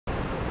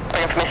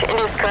information,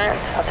 induced current,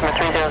 altimeter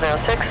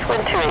 3006,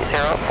 wind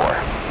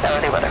 2804.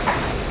 Melody weather.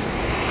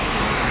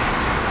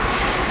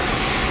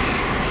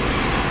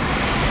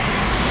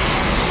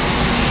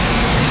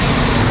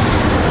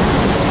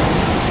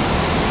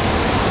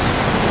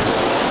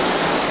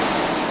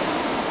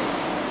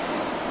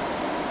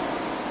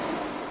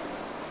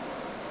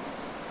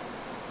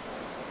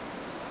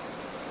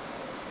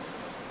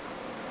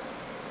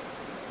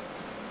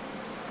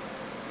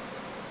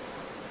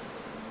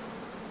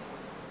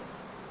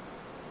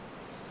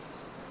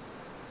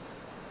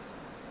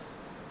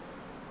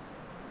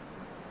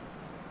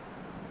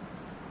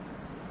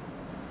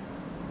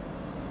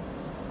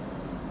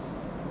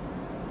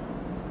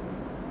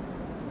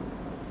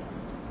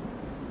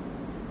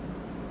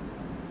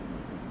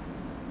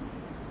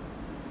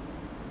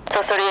 So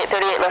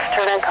 3838 left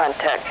turn on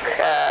contact.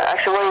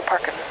 Actually, where are you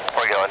parking?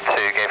 We're going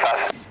to gate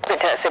 5.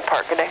 Fantastic,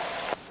 park, good day.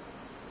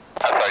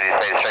 I'm sorry, did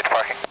you say straight to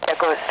parking? Yeah,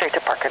 go straight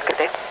to parking, good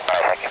day.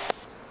 Alright, thank you.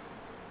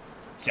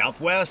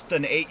 Southwest,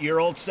 an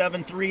 8-year-old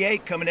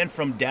 738 coming in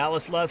from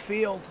Dallas Love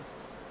Field.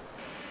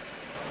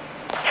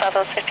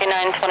 Southwest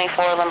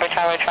 5924, Lumber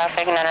Tower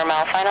traffic, 9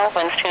 mile final,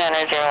 winds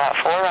 290 at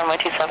 4, runway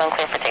 27,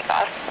 clear for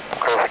takeoff.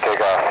 Clear for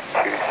takeoff,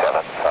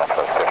 27,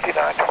 Southwest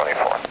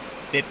 5924.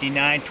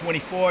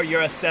 5924,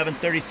 you're a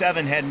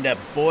 737 heading to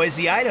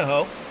Boise,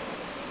 Idaho.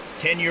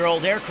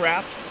 10-year-old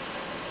aircraft.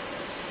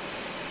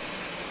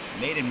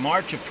 Made in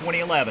March of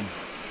 2011.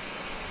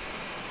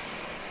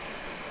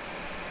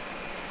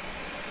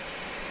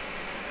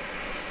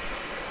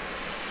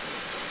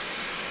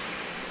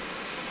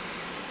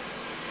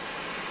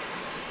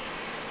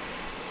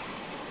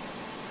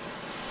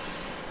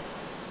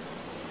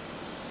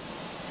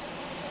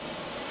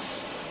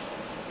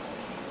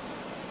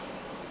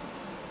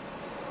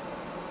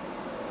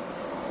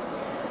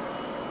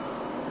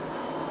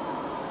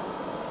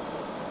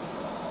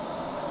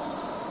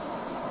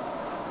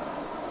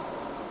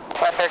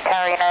 Weather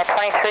Tower United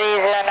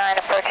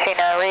 2309 approaching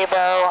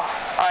Rebo,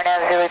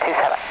 RNAV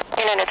 027.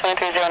 United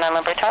 2309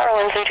 Lumber Tower,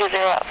 wind 020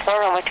 at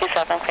 4, runway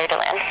 27, clear to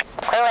land.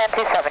 Clear land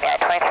 27,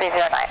 United 2309.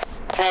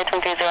 United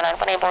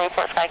 2309, unable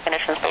report sky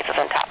conditions, bases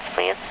and tops,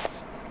 please.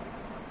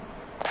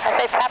 I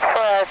say tops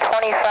for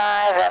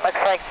 25, that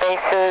looks like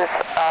bases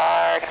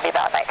are going to be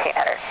about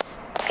 1900.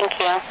 Thank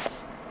you.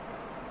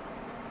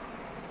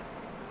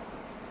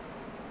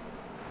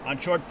 On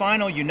short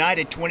final,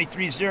 United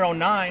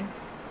 2309.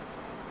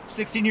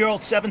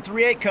 16-year-old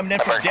 738 coming in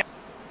from Dallas.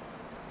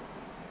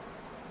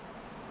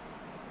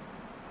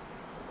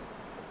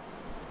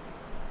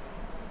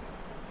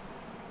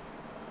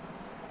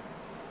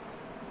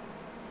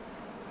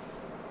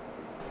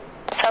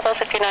 Southwest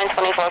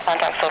 5924,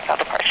 contact SoCal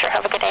departure.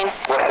 Have a good day.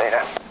 West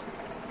Ada.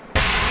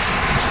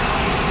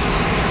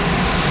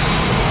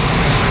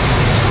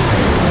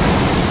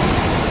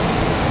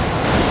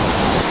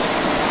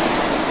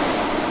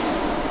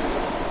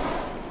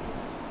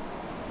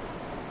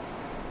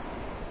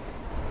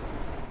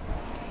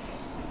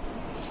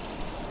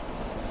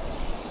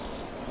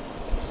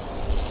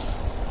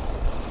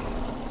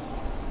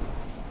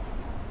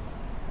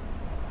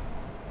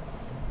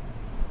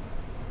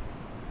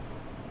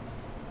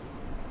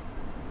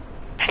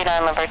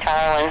 Lumber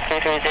Tower, wind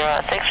 330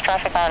 at 6,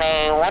 traffic on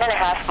a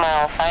 1.5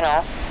 mile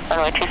final,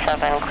 runway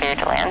 27, clear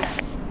to land.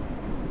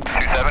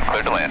 27,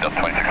 clear to land, Delta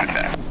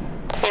 2659.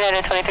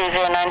 United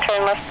 2309,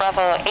 turn left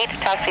Bravo 8,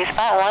 taxi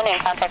spot 1, and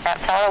contact map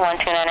tower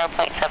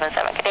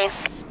 129.77, good day.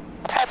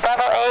 Hi,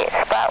 Bravo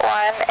 8, spot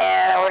 1,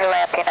 and over to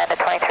land, United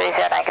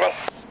 2309, good day.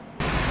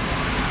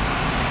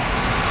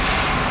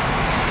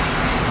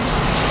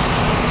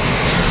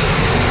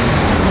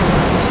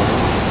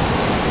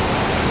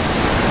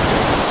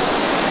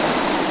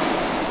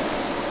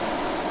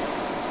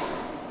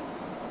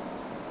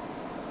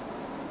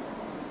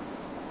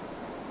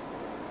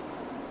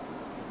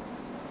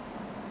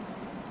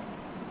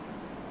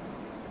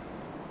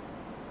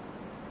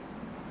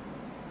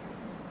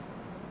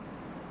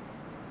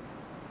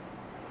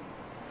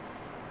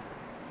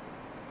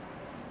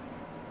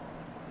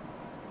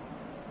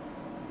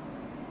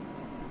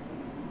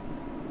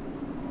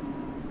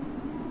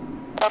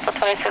 Delta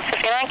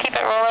 2659, keep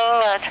it rolling,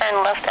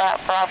 turn left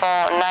at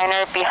Bravo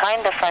 9er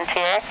behind the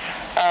Frontier,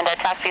 and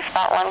taxi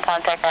spot 1,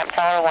 contact ramp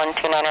tower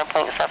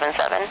 129.77.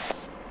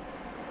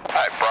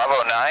 Alright,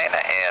 Bravo 9,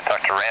 and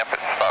talk to ramp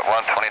at spot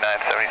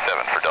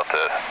 12977 for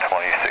Delta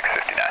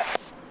 2659.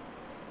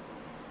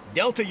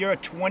 Delta, you're a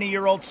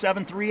 20-year-old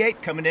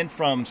 738 coming in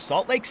from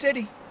Salt Lake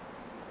City.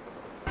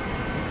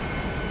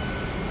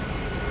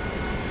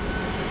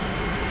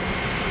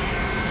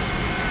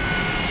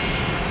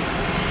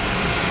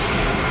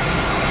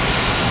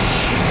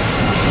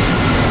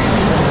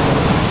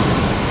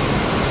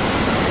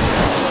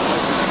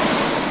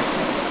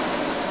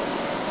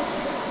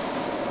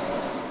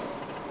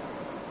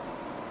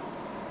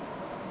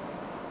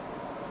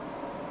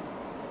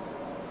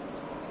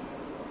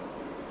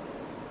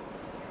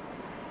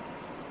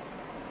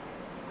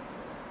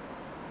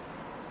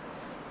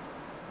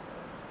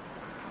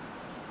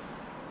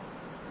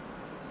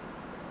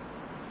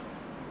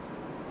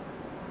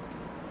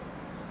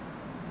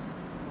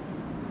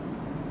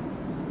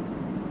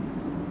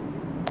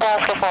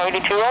 Alaska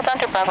 482, roll down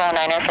to Bravo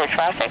 9 for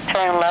traffic,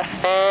 turn left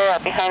there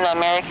behind the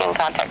American,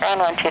 contact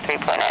ground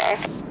 123.9.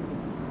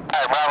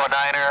 Alright, Bravo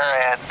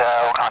 9er, and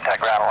we'll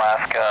contact ground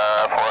Alaska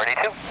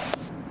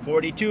 482.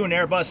 42, an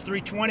Airbus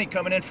 320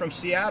 coming in from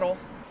Seattle.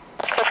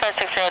 Coast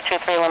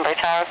 6023 Lumber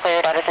Tower,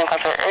 cleared out as in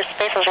contact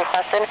airspace as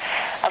requested.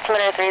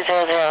 Altimeter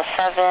 3007,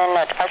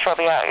 departure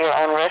will be at your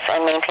own risk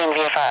and maintain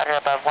VFR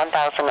at above 1,000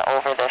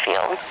 over the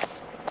field.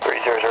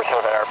 3007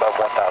 or above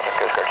 1,000,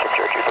 Coast Guard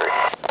 6023.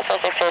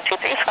 Coast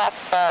 6023, swap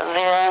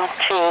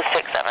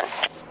 0267.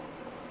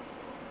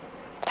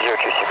 0267,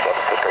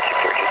 Coast Guard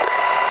 6023.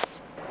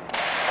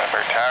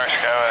 Number Tower,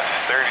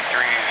 Skywest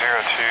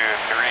 3302,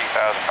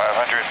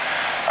 3,500,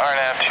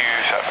 RNAV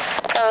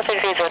 27. Tower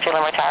 3302,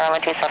 Lumber Tower,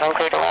 127,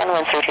 clear to land,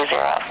 wind 320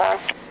 at 4.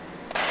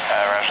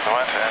 Roger the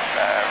wind,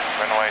 and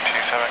Runway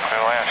 27, clear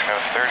to land,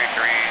 Skywest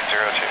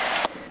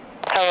 3302.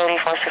 Coyote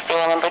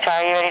 461, Lumber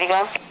Tower, you ready to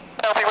go?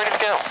 I'll be ready to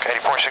go.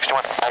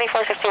 8461.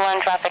 8461,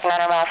 traffic 9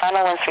 mile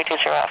final, wind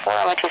 320 at 4,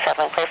 runway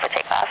 27, clear for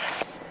takeoff.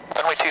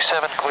 Runway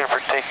 27, clear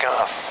for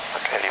takeoff.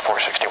 Okay,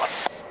 8461.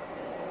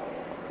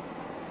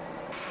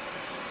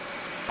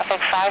 Traffic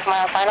 5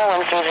 mile final,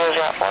 wind 320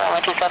 at 4,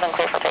 runway 27,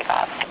 clear for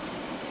takeoff.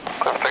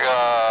 Clear for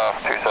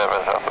takeoff, 27,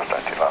 Southwest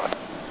 1911.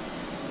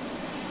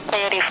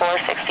 Coyote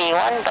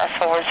 461, best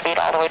forward speed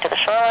all the way to the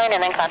shoreline,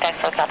 and then contact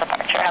SoCal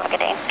departure. Have a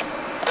good day.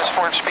 Best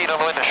forward speed all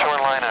the way to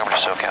shoreline, over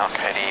to SoCal.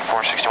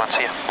 8461,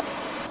 see ya.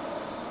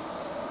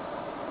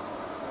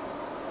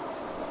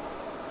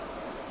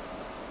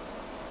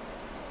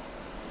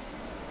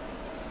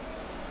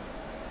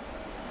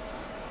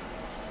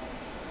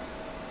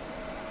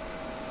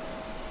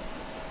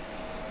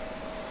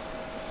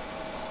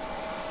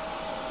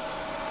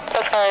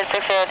 Coast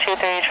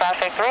 6023,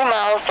 traffic 3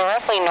 miles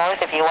directly north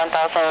of you,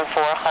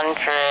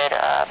 1,400,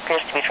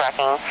 appears to be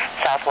tracking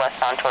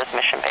southwestbound towards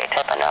Mission Bay,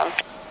 type unknown.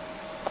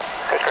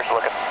 Coast Guard's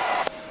looking.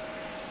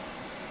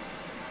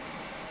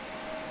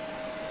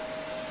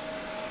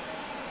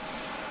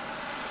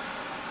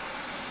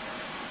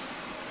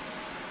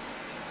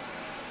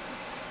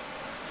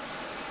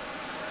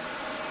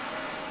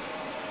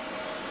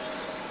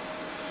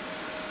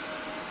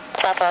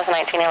 Southwest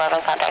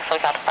 1911, contact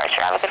SoCal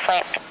departure. Have a good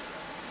flight.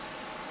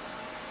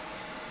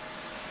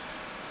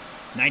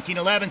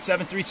 1911,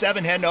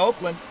 737, heading to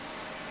Oakland.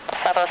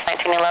 Southwest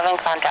 1911,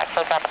 contact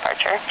SoCal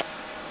departure.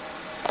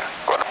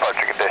 Go to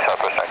departure, good day,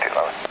 Southwest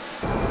 1911.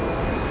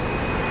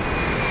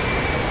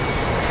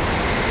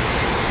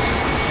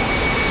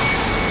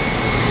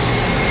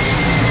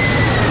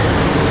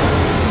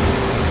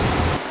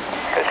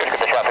 Coast Guard,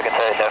 good day, traffic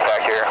inside the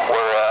fact here.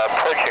 We're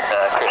approaching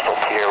Crystal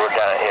Pier, we're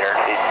down at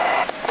 800 feet.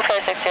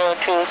 Coast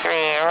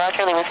 6023,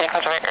 roger, leaving St.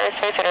 Clair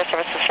airspace, radar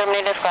services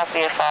terminated, squawk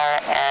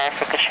VFR, and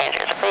frequency change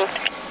is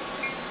approved.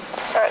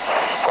 Alright,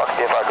 squawk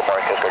VFR, good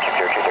morning, Coast Guard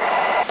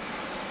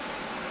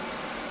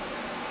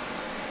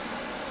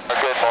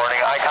 6023. Good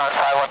morning, Icon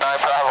 519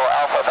 Bravo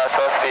Alpha, that's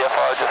us,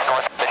 VFR just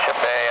north of Mission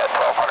Bay at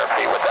 1,200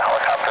 feet with the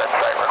helicopter in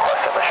sight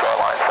requesting the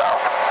shoreline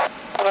south.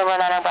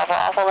 November 9 Bravo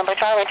Alpha, Lumber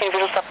Tower, maintain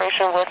visual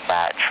separation with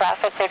that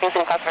traffic, clear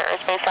using Classified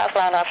airspace,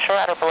 southbound offshore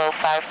at or below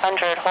 500,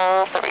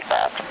 hold for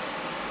reset.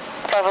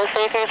 Bravo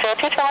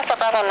 3302, turn left at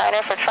Bravo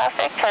 9 for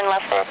traffic, turn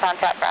left for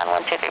contact ground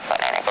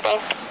 123.9, good day.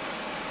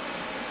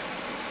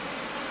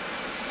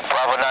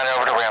 Bravo 9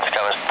 over to ramp,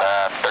 Skywest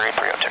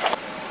 3302.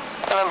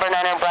 November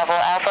 9 Bravo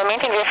Alpha,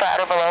 maintain VFR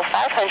at or below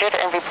 500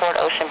 and report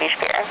Ocean Beach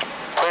Pier.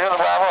 Clear to the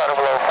Bravo, at or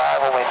below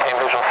 5, we'll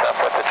maintain visual sep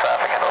with the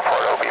traffic and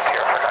report OB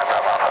Pier for 9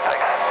 Bravo Alpha,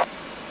 thanks.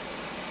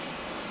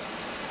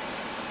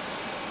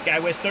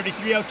 Skywest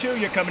 3302,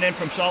 you're coming in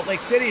from Salt Lake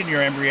City in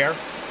your Embraer.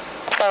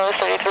 Skywest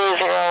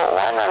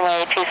 3301,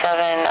 runway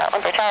 27,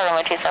 Lumber Tower,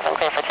 runway 27,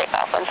 clear for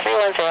takeoff,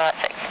 1310 at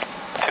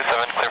 6.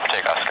 27, clear for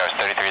takeoff, Skywest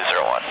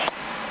 3301.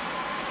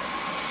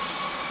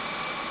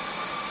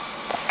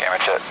 Gamma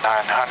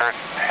 900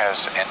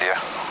 has India,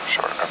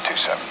 short of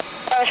 27.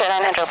 Roger,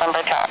 900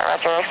 Lumber Tower,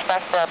 roger,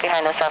 expect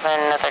behind the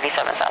 737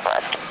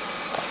 Southwest.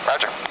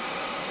 Roger.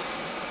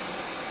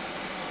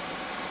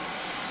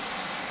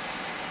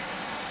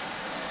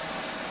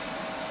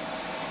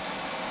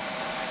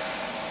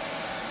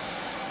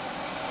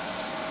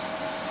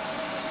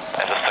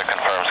 And just to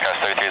confirm,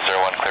 Skywest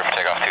 3301, clear for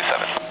takeoff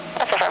 27.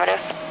 That's affirmative.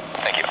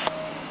 Thank you.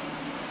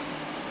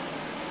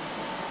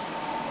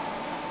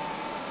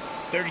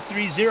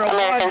 3301.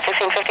 American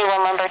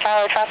 1651 Lumber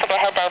Tower, traffic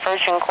ahead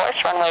diverging course,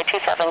 runway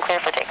 27, clear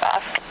for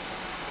takeoff.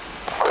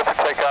 Clear for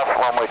takeoff,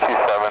 runway 27,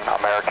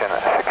 American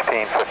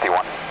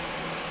 1651.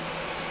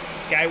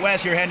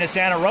 Skywest, you're heading to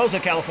Santa Rosa,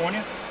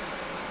 California.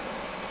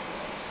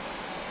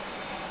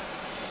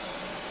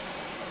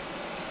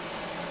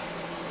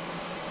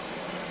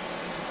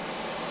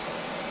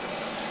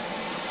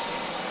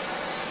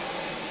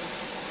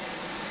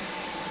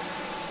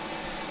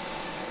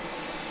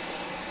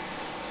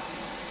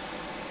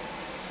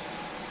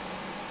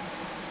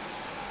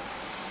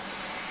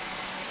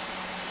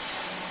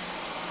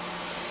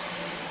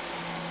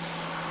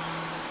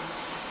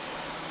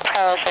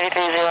 Skywest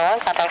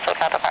 3301, contact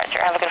SoCal departure.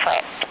 Have a good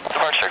flight.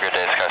 Departure, good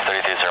day, Skywest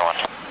 3301.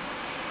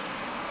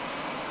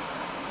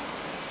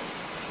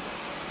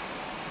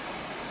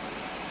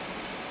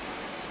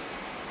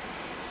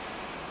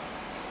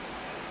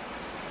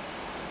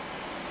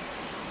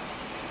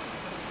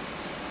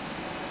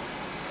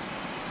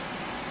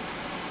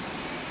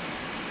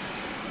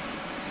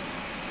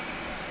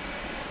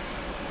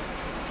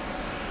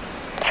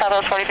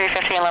 Bravo's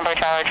 4350 in Limber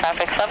Tower,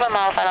 traffic 7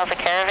 miles final of the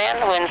Caravan,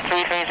 winds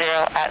 330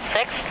 at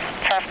 6.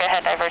 Traffic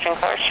ahead diverging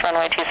course,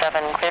 runway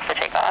 27 clear for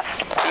takeoff.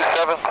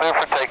 27 clear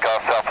for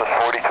takeoff, Southwest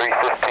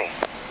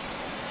 4315.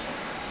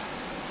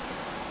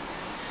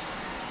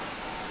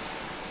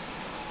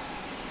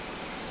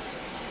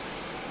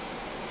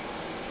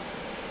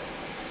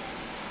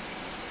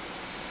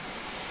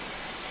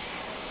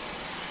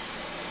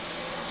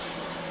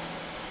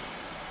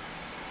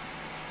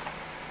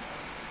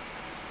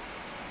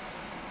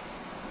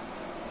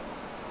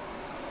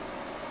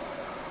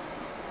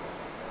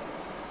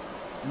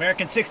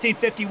 American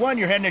 1651,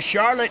 you're heading to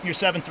Charlotte in your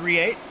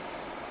 738.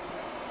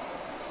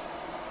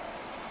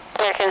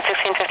 American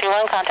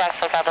 1651,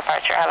 contact SoCal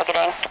departure. Have a good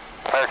day.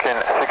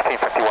 American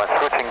 1651,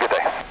 switching, good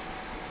day.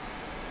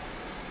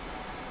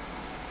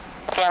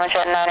 Damage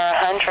at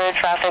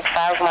 900, traffic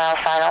 5 miles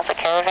final of the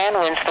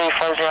Caravan, winds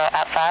 340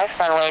 at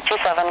 5, runway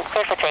 27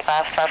 clear for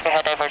takeoff, traffic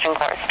ahead diverging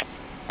course.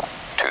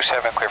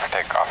 27 clear for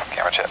takeoff,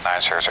 damage at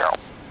 900.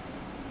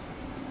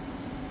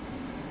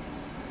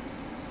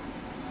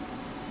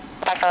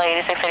 Factor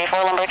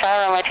 8684, Limber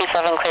Tower, runway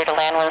 27 clear to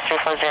land, winds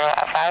 340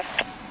 at 5.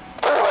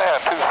 Clear to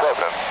land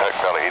 27, Tech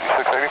Valley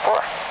 8684.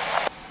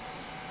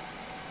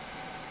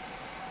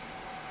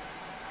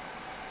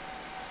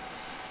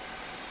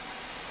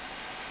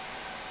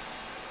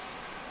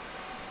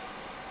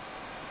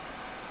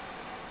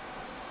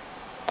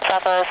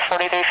 Southwest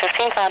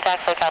 4315,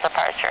 contact SoCal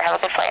departure. Have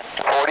a good flight.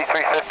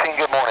 4315,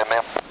 good morning,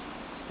 ma'am.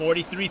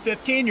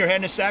 4315, you're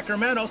heading to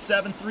Sacramento,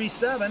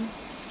 737.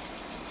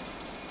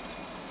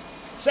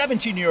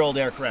 17-year-old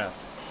aircraft.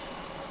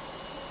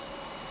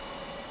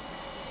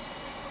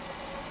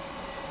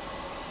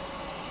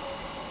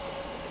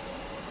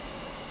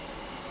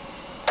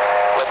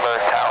 Limber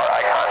Tower,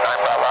 Icon 9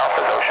 Bravo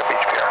Alpha, Ocean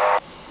Beach Pier.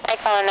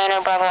 Icon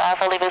 9 Bravo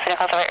Alpha, leaving City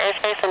Coast over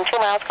airspace in 2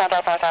 miles,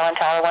 contact North Island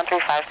Tower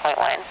 135.1.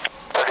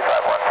 35-1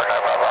 for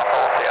 9 Bravo Alpha,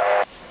 we'll see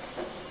ya.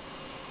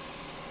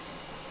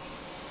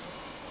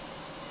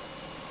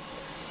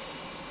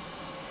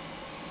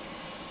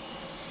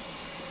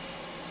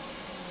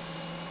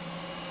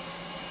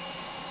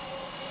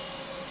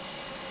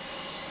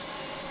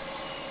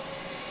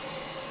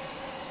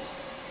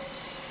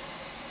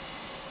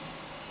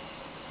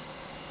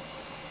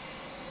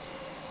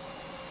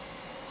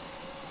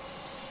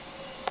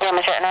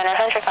 Damage at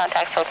 900,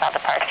 contact SoCal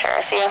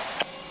departure. See you.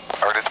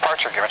 Order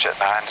departure, damage at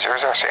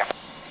 900, see you.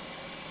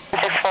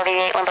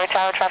 648 Limber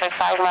Tower, traffic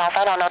 5 miles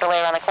out, no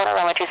delay around the corner,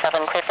 runway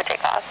 27 clear for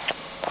takeoff.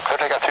 Clear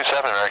takeoff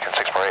 27, American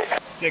 648.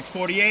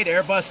 648,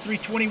 Airbus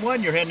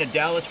 321, you're heading to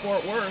Dallas,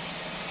 Fort Worth.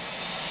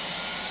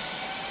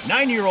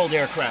 9-year-old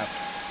aircraft.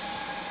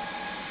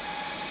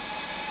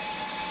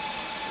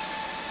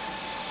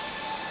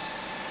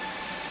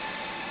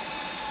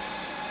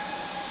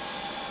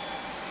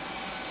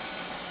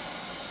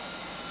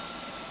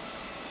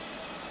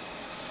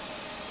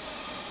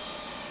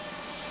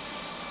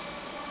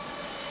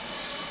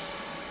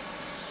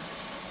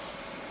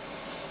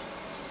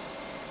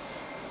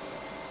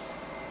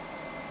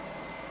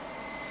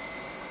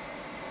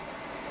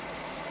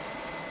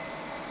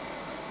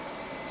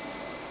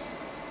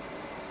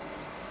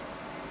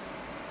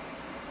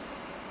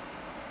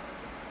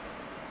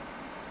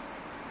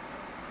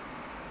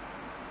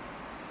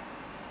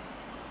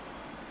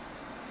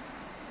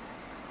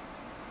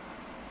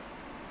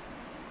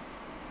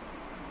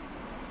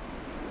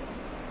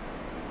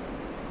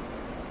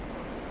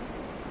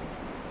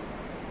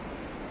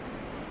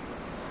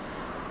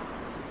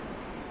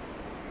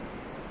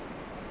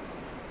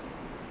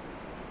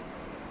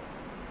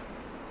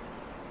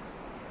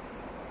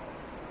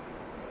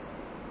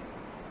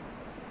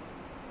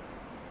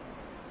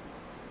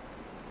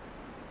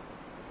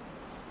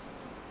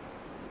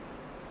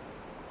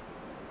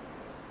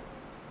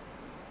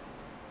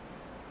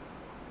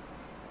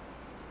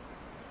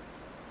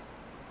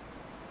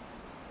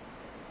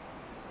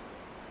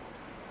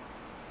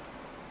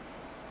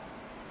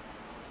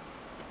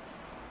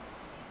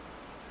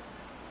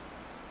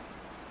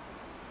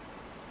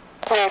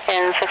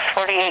 American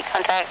 648,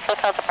 contact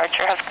SoCal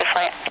departure. Have a good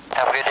flight.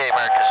 Have a good day,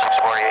 American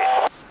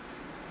 648.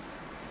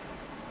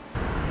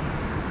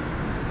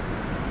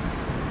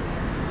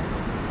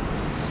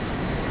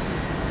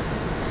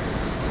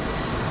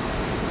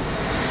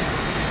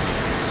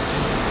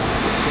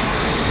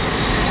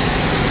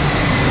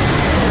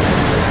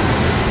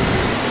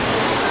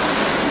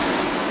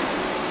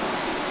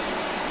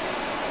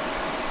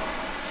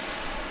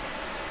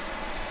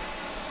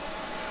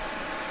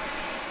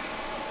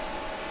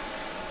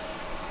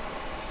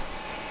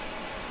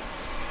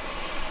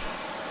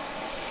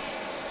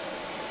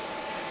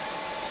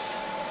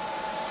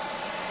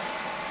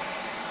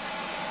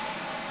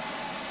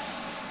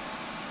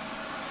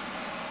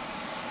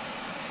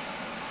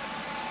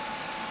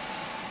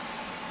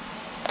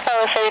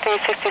 Tower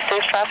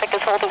 3366, traffic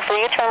is holding for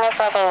you. Turn left,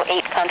 Bravo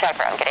 8, contact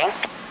ground getting.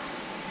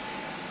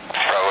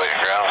 Bravo 8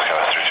 ground,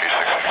 Skywest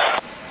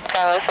 3366.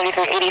 Skywest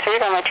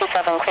 3383, runway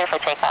 27 clear for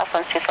takeoff,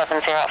 winds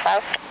 270 at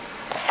 5.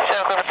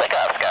 So clear for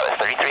takeoff,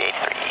 Skywest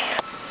 3383.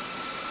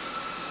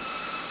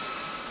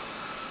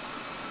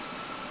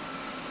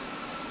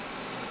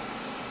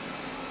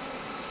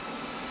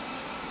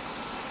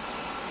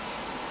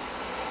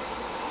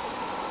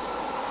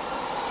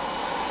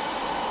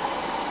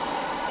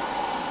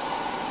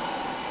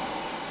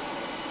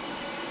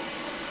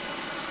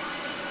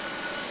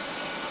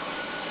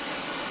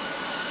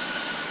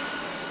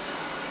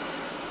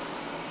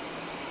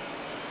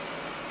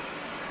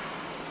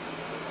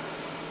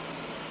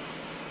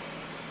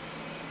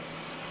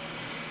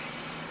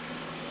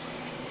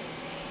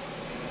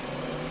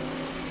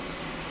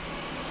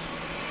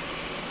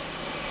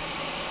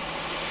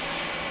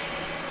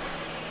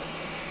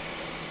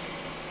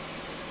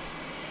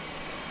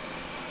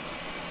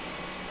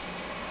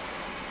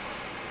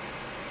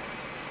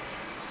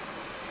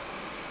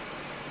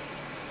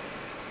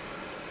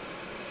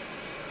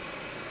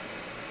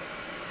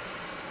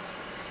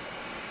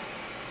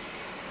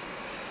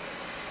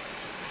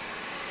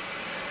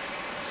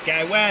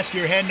 SkyWest,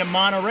 you're heading to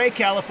Monterey,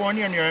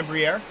 California on your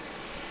Embraer.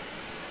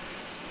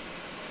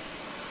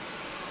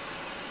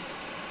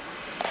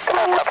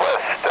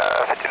 Southwest,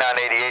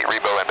 5988,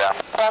 Rebo inbound.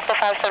 Alaska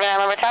 579,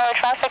 Lumber Tower,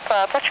 traffic,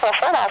 push to a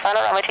 4.5 on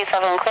runway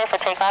 27, clear for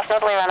takeoff,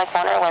 no delay around the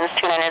corner, winds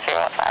 290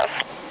 at 5.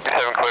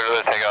 27 clear to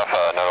the takeoff,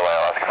 no delay,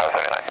 Alaska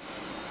 579.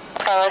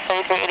 Southwest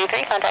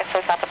 3383, contact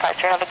SoCal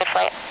departure, have a good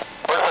flight.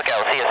 Where's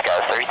lookout, see us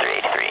guys,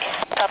 3383.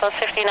 Southwest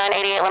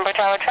 5988, Lumber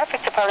Tower,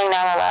 traffic departing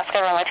now, Alaska,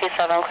 runway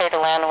 27, clear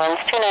to land,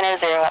 winds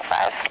 290 at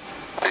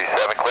 5.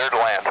 37 clear to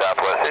land,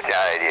 Southwest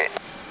 5988.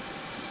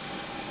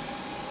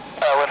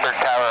 Lindbergh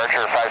Tower,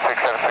 Archer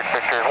 5676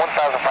 Victor,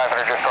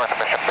 1,500 just north of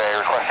Mission Bay.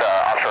 Request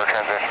offshore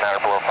transition at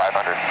or below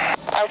 500.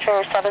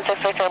 Archer 76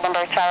 Victor,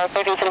 Lindbergh Tower,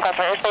 32 request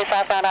for airspace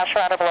southbound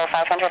offshore at or below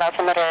 500,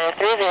 altimeter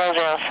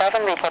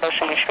 3007, report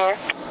Ocean Beach Pier.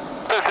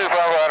 32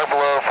 Bravo at or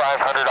below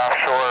 500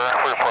 offshore,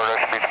 report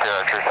Ocean Beach Pier,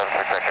 Archer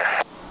 76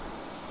 Victor.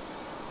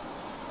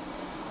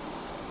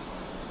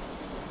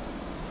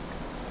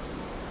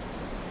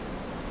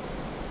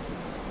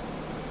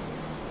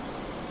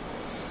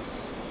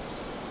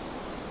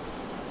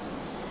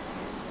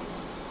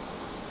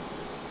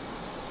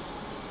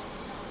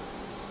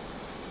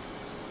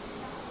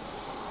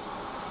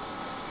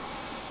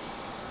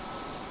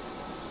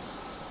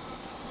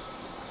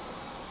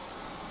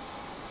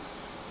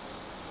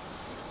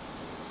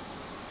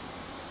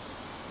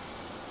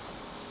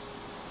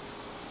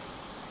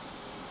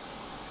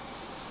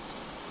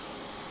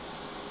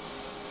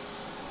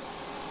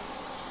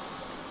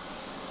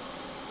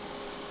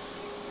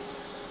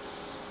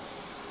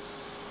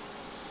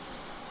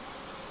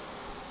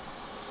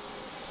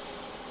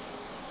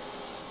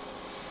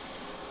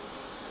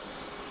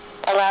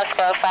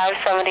 Alaska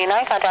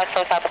 579, contact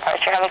SoCal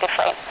departure, have a good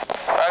flight.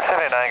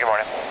 579, good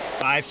morning.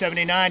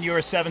 579,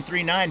 you're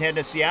 739, heading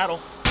to Seattle.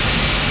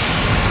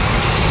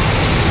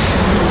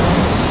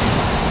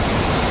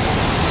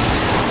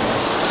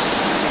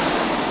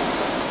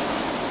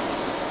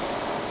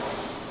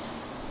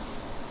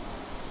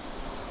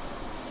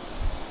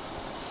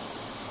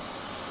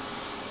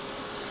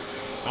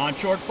 On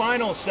short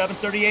final,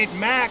 738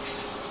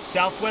 max,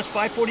 Southwest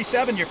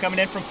 547, you're coming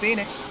in from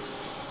Phoenix.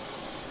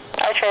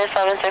 Archer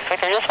 76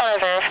 Victor, just want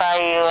to verify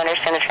you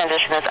understand the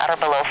transition is at or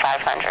below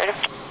 500.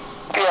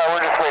 Yeah,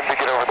 we're just waiting to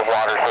get over the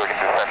water so we can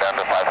descend down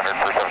to 500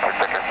 for 76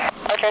 Victor.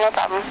 Archer, no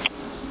problem.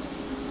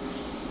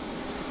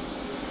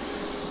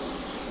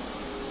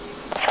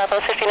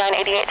 Southwest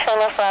 5988,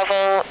 Channel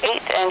Bravo 8,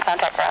 and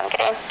contact ground,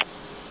 good day.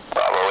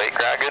 Bravo 8,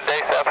 ground, good day,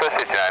 Southwest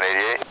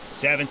 5988.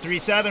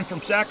 737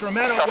 from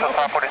Sacramento.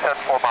 Southwest 547,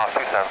 4 miles,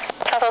 27.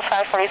 Southwest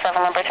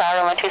 547, Lumber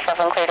Tower, runway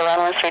 27, clear to land,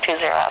 winds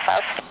 320 at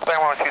 5. Clear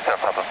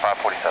 127, Southwest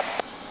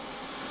 547.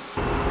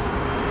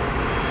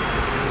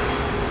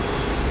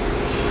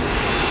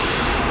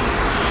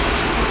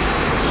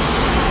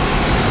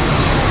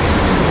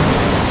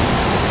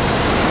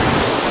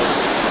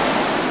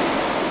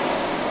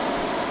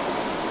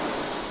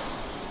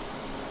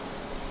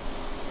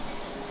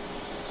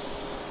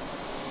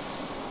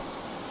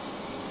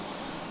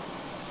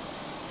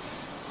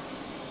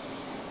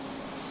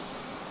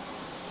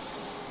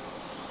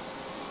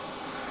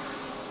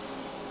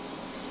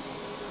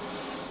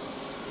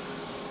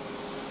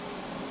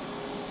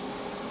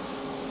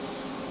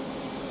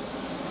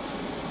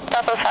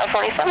 Southwest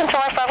 547,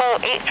 Tower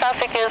Bravo 8,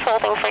 traffic is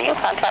holding for you,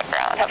 contact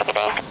ground, have a good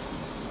day.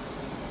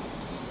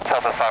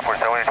 Southwest 547,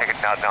 we're going to take it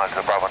now to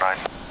the Bravo 9.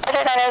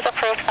 United 9 is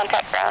approved,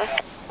 contact ground.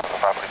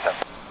 547.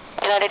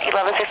 United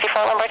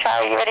 1164, Lumber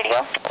Tower, you ready to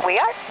go? We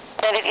are.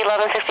 United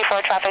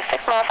 1164, traffic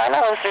 6 mile final,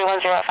 winds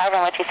 3105,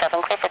 runway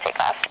 27, clear for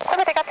takeoff. Clear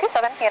for takeoff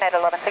 27,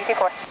 United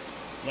 1164.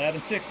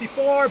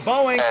 1164,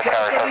 Boeing,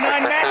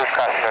 739 max.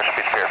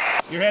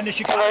 You're heading to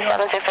Chicago.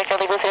 76 Victor,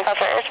 leaving City for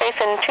airspace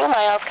in 2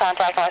 miles,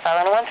 contact North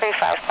Island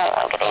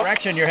 135.1, good day.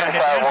 Correction, you're heading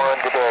to Denver.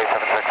 51, good day,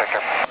 76 Victor.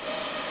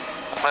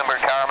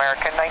 Lindbergh Tower,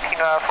 American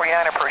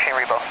 1949, approaching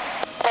Rebo.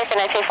 American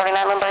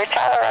 1949, Lindbergh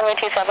Tower, runway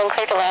 27,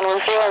 clear to land,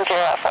 winds 010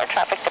 at 4,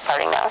 traffic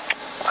departing now.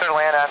 Clear to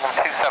land on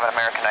 27,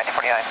 American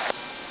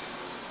 1949.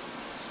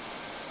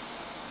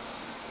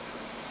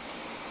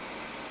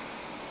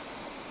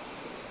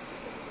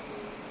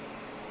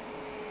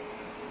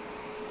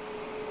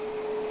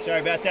 Sorry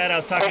about that. I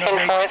was talking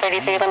American over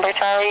 433, Lindbergh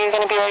Tower, you're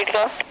going to be ready to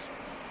go?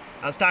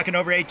 I was talking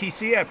over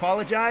ATC. I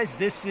apologize.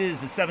 This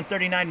is a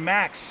 739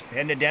 max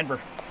heading to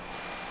Denver.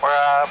 We're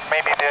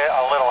maybe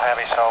a little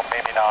heavy, so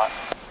maybe not.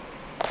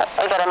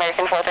 Is that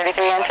American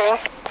 433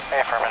 entering?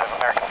 Affirmative,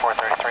 American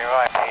 433.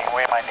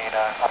 We might need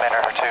a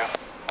minute or two.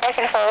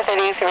 American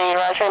 433,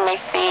 Roger,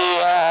 make the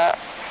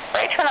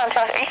right turn on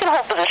top. You can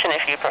hold position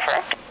if you prefer.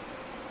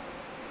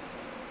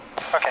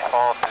 Okay,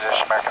 hold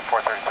position, American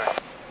 433.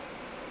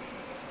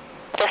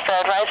 Just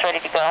advise, ready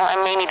to go. I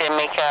may need to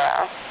make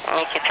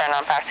you turn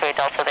on back to a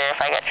Delta there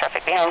if I get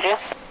traffic behind you.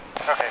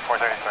 Okay,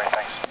 433,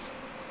 thanks.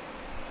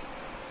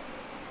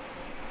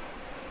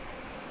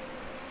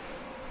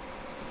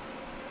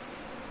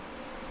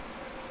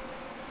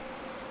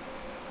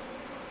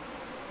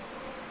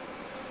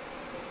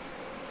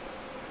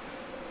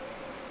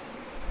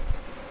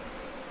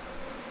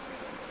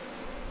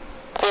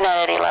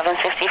 United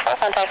 1164,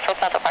 contact with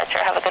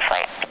departure. Have a good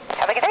flight.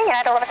 Have a good day,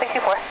 United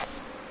 1164.